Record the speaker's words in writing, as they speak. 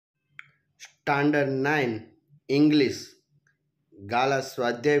Standard 9 English Gala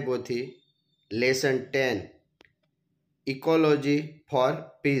swadhyaypothi Lesson 10 Ecology for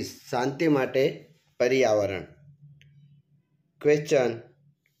Peace શાંતિ માટે પર્યાવરણ Question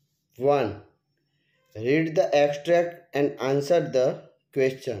 1. Read the extract and answer the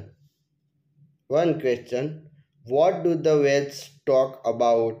question. One question. What do the Veds talk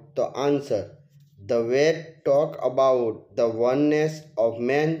about? The answer. The Veds talk about the oneness of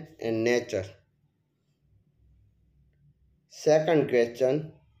man and nature. Second question.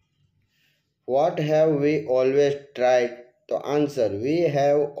 What have we always tried? The answer. We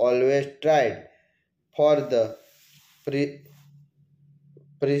have always tried for the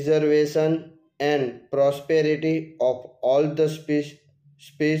preservation and prosperity of all the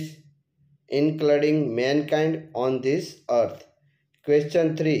species including mankind on this earth.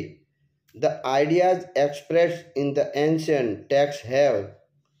 Question 3. The ideas expressed in the ancient texts have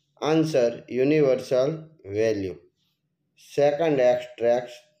answer universal value. Second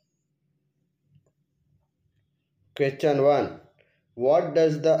extract. Question 1. What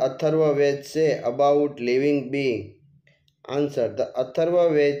does the Atharva Ved say about living being? Answer. The Atharva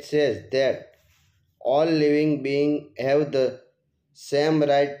Ved says that all living beings have the same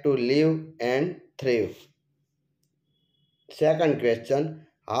right to live and thrive. Second question.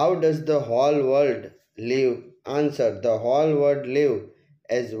 How does the whole world live? Answer. The whole world live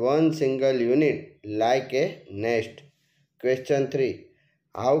as one single unit like a nest. Question 3.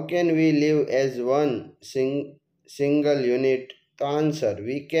 How can we live as one single unit? The answer.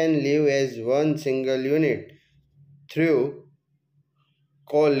 We can live as one single unit through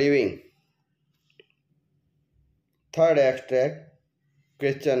co-living. Third extract.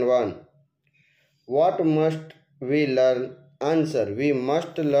 Question 1. What must we learn? Answer. We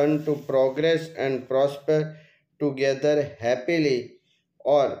must learn to progress and prosper together happily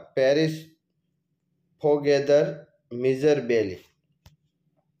or perish together miserably.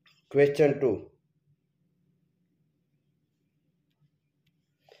 Question 2.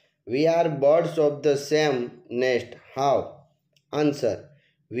 We are birds of the same nest. How? Answer.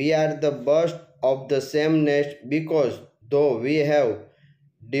 We are the birds of the same nest because though we have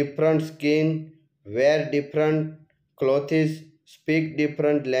different skin, wear different clothes, speak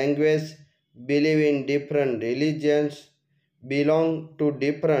different languages, believe in different religions, belong to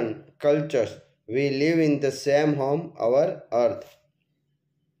different cultures, we live in the same home, our earth.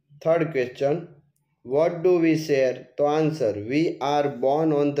 Third question. What do we share? To answer. We are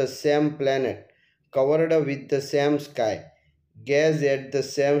born on the same planet, covered with the same sky, gaze at the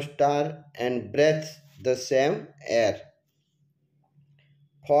same star and breathe the same air.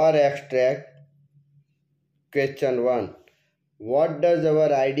 For extract. Question 1. What does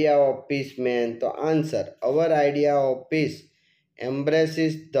our idea of peace mean? To answer. Our idea of peace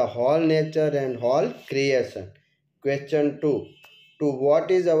embraces the whole nature and whole creation. Question 2. To what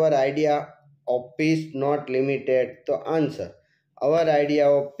is our idea of peace not limited? To answer. Our idea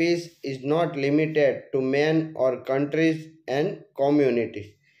of peace is not limited to men or countries and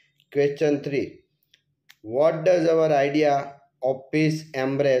communities. Question 3. What does our idea of peace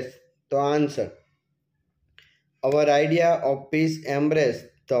embrace? To answer. Our idea of peace embraces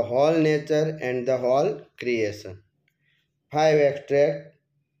the whole nature and the whole creation. 5 extract.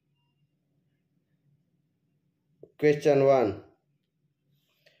 Question 1.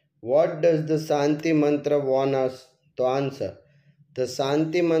 What does the Shanti Mantra warn us? To answer. The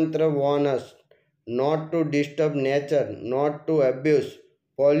Shanti Mantra warns us not to disturb nature, not to abuse,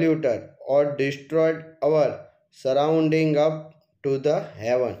 pollute, or destroy our surrounding up to the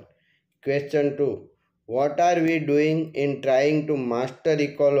heaven. Question 2. What are we doing in trying to master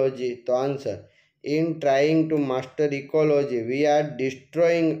ecology? To answer. In trying to master ecology, we are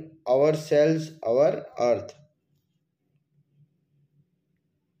destroying ourselves, our earth.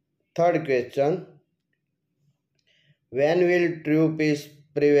 Third question. When will true peace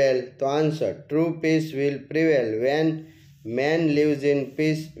prevail? To answer. True peace will prevail when man lives in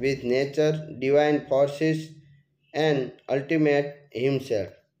peace with nature, divine forces, and ultimate himself.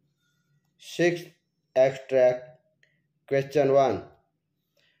 Sixth extract. Question 1.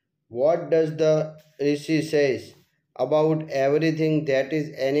 What does the Rishi says about everything that is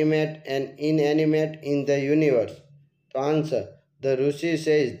animate and inanimate in the universe? To answer. The Rishi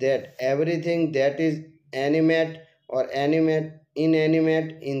says that everything that is animate or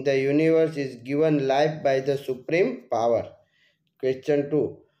inanimate in the universe is given life by the supreme power. Question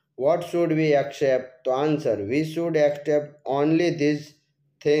 2. What should we accept? To answer. We should accept only these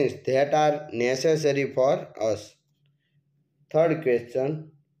things that are necessary for us. Third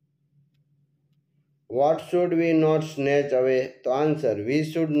question. What should we not snatch away? To answer, we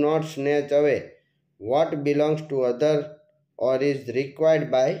should not snatch away what belongs to others or is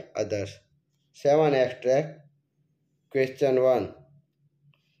required by others. 7 extract. Question 1.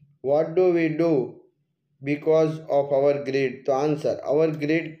 What do we do because of our greed? To answer, our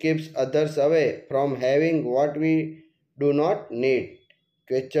greed keeps others away from having what we do not need.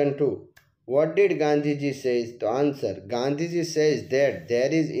 Question 2. What did Gandhiji say? To answer, Gandhiji says that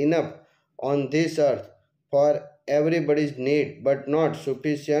there is enough on this earth for everybody's need but not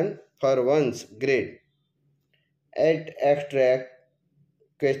sufficient for one's greed. 8 extract.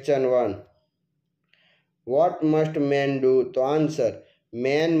 Question 1. What must man do? To answer,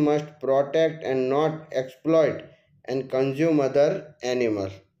 man must protect and not exploit and consume other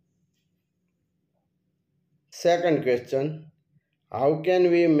animals. Second question, how can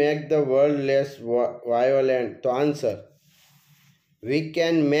we make the world less violent? To answer, we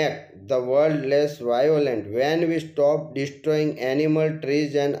can make the world less violent when we stop destroying animal,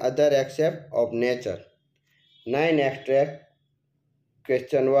 trees and other aspects of nature. 9 extract.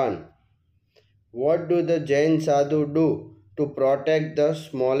 Question 1. What do the Jain sadhu do to protect the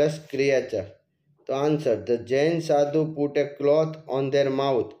smallest creature? To answer, the Jain sadhu put a cloth on their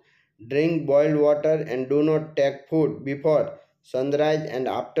mouth, drink boiled water, and do not take food before sunrise and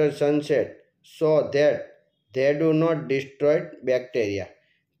after sunset so that they do not destroy bacteria.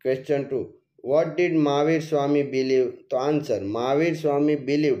 Question 2. What did Mahavir Swami believe? To answer, Mahavir Swami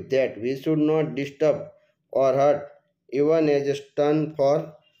believed that we should not disturb or hurt even as a stone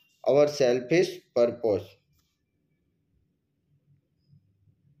for our selfish purpose.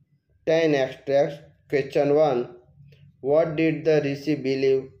 10 extracts. Question 1. What did the Rishi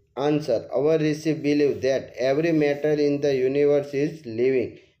believe? Answer. Our Rishi believed that every matter in the universe is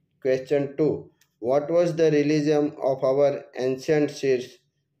living. Question 2. What was the religion of our ancient seers?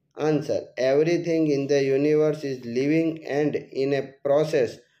 Answer. Everything in the universe is living and in a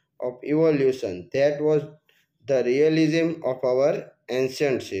process of evolution. That was the realism of our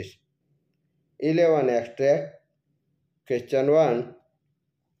ancient seers. 11 extract. Question 1.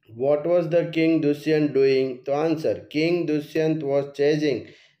 What was the King Dushyant doing? To answer, King Dushyant was chasing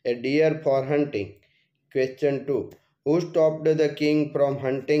a deer for hunting. Question 2. Who stopped the king from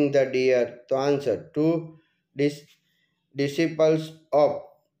hunting the deer? To answer, two dis- disciples of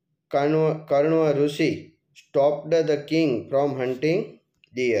Karna Rishi stopped the king from hunting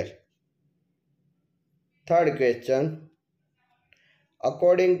deer. Third question.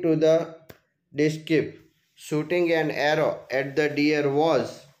 According to the description, shooting an arrow at the deer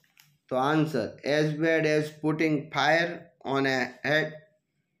was, to answer, as bad as putting fire on a head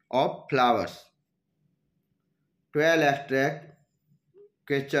of flowers. 12 extract.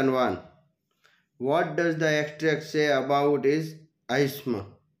 Question 1. What does the extract say about his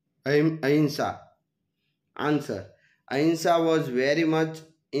ahimsa? Answer. Ahimsa was very much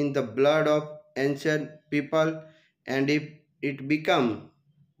in the blood of ancient people and it became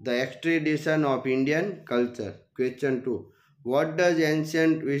the extradition of Indian culture. Question 2. What does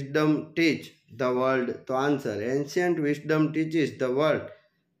ancient wisdom teach the world? To answer, ancient wisdom teaches the world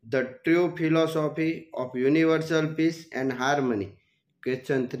the true philosophy of universal peace and harmony.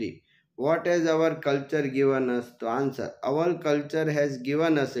 Question 3. What has our culture given us? To answer, our culture has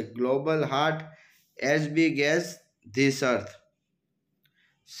given us a global heart as big as this earth.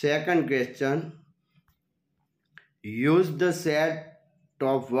 Second question. Use the set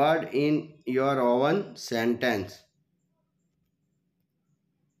of word in your own sentence.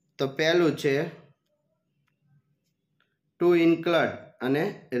 તો પહેલું છે two include અને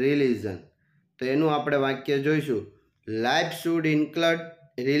religion. તો એનું આપણે વાક્ય જોઈશું. Life should include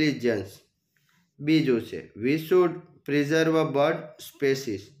religions. બીજું છે we should preserve bird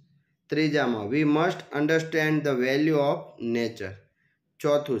spaces. ત્રીજામાં we must understand the value of nature.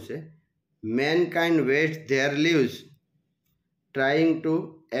 ચોથું છે mankind waste there leaves trying to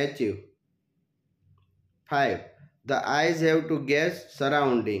achieve. 5. The eyes have to gaze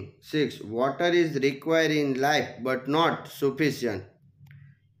surrounding. 6. Water is required in life but not sufficient.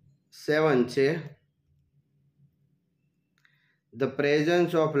 7. છે the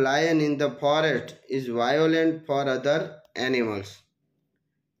presence of lion in the forest is violent for other animals.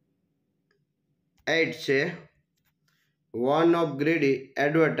 8. છે one of greedy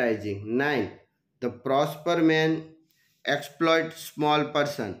advertising. 9. The prosper man exploit small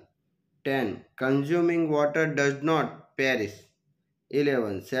person. 10. Consuming water does not perish.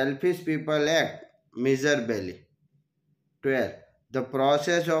 11. Selfish people act miserably. 12. The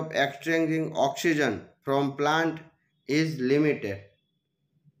process of extracting oxygen from plant is limited.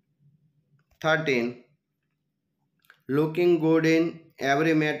 13. Looking good in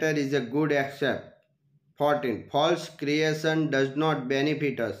every matter is a good accept. 14. False creation does not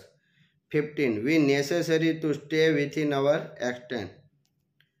benefit us. 15. We necessary to stay within our extent.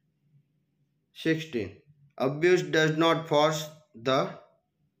 16. Abuse does not force the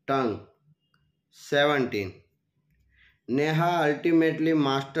tongue. 17. Neha ultimately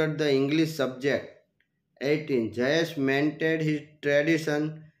mastered the English subject. 18. Jayesh maintained his tradition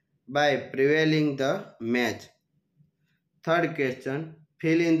by prevailing the match. Third question.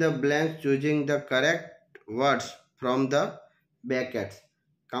 Fill in the blanks choosing the correct words from the brackets.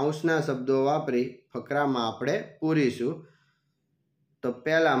 કૌંસના શબ્દો વાપરી ફકરામાં આપણે પૂરીશું. તો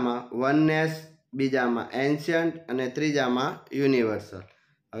પહેલામાં વનનેસ, બીજામાં ancient અને ત્રીજામાં universal.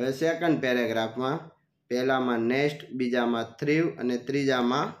 હવે second પેરેગ્રાફમાં પહેલામાં nest, બીજામાં થ્રીવ અને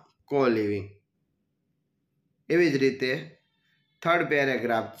ત્રીજામાં કો લિવિંગ. એવી જ રીતે થર્ડ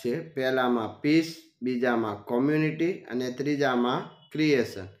પેરેગ્રાફ છે. પહેલામાં પીસ, બીજામાં કોમ્યુનિટી અને ત્રીજામાં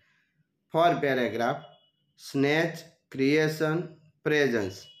creation. Four paragraph snatch, creation,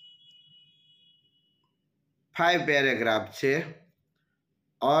 presence. 5 paragraph છે.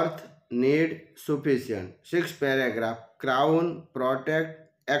 અર્થ, need, sufficient. 6 paragraph crown, protect,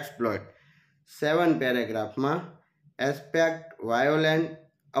 exploit. 7 પેરેગ્રાફમાં aspect, વાયોલેન્ટ,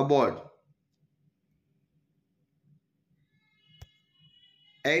 અબોર્ડ.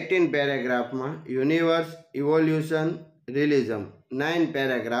 18 પેરેગ્રાફમાં universe, evolution, રિલિઝમ. 9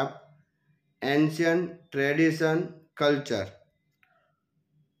 paragraph ancient, tradition, culture.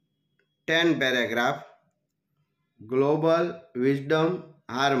 10 paragraph global, wisdom,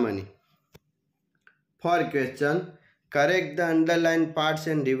 harmony. 4 question. Correct the underlined parts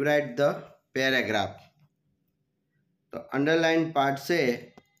and rewrite the paragraph. તો underline part છે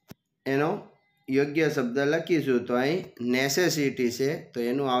એનો યોગ્ય શબ્દ લખીશું. તો અહીં necessity છે તો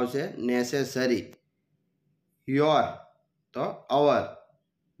એનું આવશે નેસેસરી. યોર તો અવર.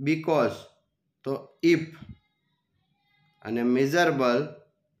 બીકોઝ તો ઇફ. અને મિઝરેબલ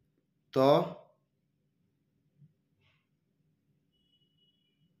તો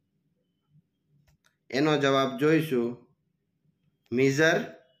એનો જવાબ જોઈશું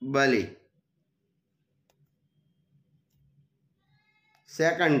મિઝરેબલી.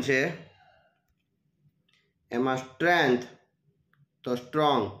 સેકન્ડ છે એમાં સ્ટ્રેન્થ તો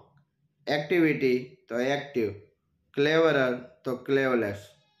સ્ટ્રોંગ, એક્ટિવિટી તો એક્ટિવ, ક્લેવરર તો ક્લેવલેસ,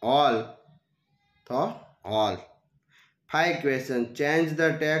 હોલ તો hall. 5 question. Change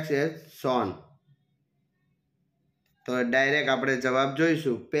the text as shown. તો ડાયરેક્ટ આપણે જવાબ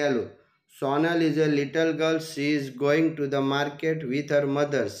જોઈશું. પહેલું, Sonal is a little girl. She is going to the market with her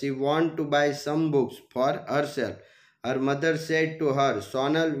mother. She wants to buy some books for herself. Her mother said to her,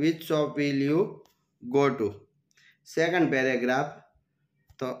 Sonal, which shop will you go to? Second paragraph.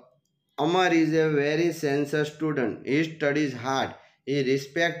 So, Amar is a very sincere student. He studies hard. He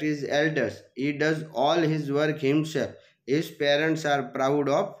respects his elders. He does all his work himself. His parents are proud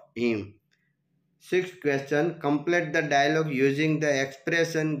of him. Sixth question. Complete the dialogue using the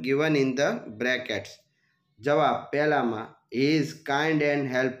expression given in the brackets. જવાબ પહેલામાં he is kind and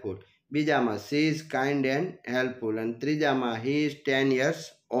helpful, બીજામાં she is kind and helpful અને ત્રીજામાં he is 10 years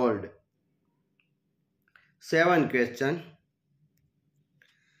old. 7 question.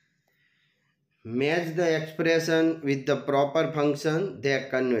 Match the expression with the proper function they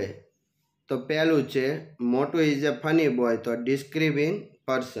convey. તો પહેલું છે મોટું is a funny boy તો describing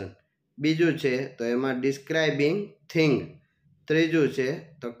person. બીજું છે તો એમાં ડિસ્ક્રાઇબિંગ થિંગ. ત્રીજું છે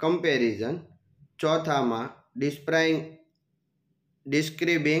તો કમ્પેરિઝન. ચોથામાં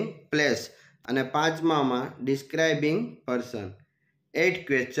ડિસ્ક્રાઇબિંગ પ્લેસ અને પાંચમામાં describing person. 8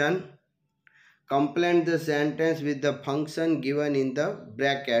 question. Complete the sentence with the function given in the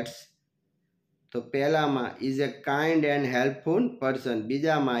brackets. તો પહેલામાં is a kind and helpful person,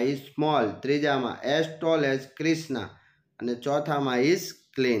 બીજામાં is small, ત્રીજામાં as tall as Krishna અને ચોથામાં is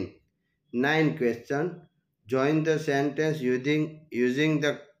clean. 9 question. Join the sentence using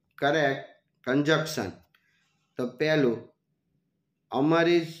the correct conjunction. તો પહેલું Amar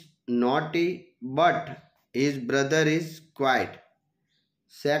is naughty but his brother is quiet.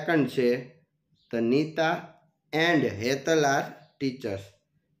 Second છે the Nita and Hetal are teachers.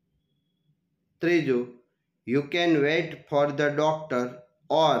 ત્રીજું you can wait for the doctor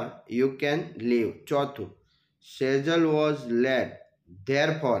or you can leave. ચોથું Sejal was late.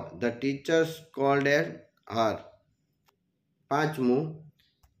 Therefore, the teacher scolded her. પાંચમું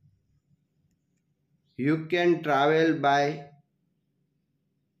you can travel by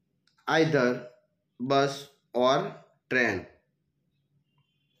either bus or train.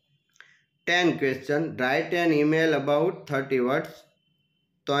 10 question. Write an email about 30 words.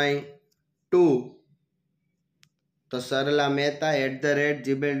 તો અહીં 2 तो सरला Mehta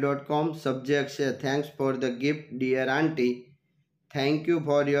 @gmail.com. Subject से thanks for the gift dear aunty. Thank you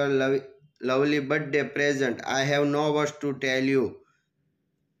for your lovely birthday present. I have no words to tell you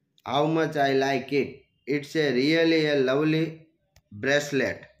how much I like it. It's a really a lovely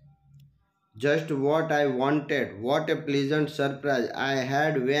bracelet. Just what I wanted. What a pleasant surprise I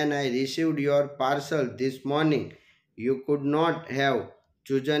had when I received your parcel this morning. You could not have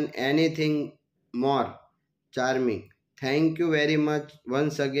chosen anything more charming. Thank you very much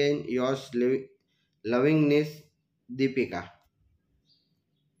once again. Yours lovingness, Deepika.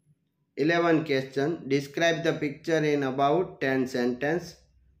 11 question. Describe the picture in about 10 sentence.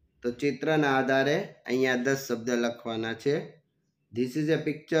 તો ચિત્રના આધારે અહીંયા 10 શબ્દ લખવાના છે. This is a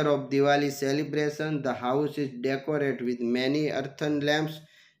picture of Diwali celebration. The house is decorated with many earthen lamps.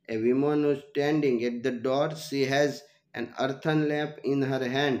 A woman is standing at the door. She has an earthen lamp in her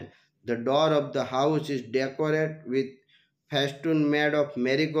hand. The door of the house is decorated with festoon made of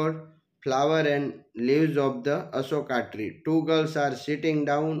marigold, flower and leaves of the Ashoka tree. Two girls are sitting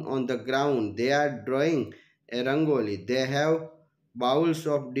down on the ground. They are drawing a rangoli. They have bowls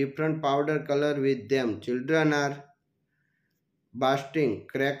of different powder color with them. Children are bursting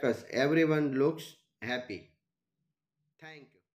crackers. Everyone looks happy. Thank you.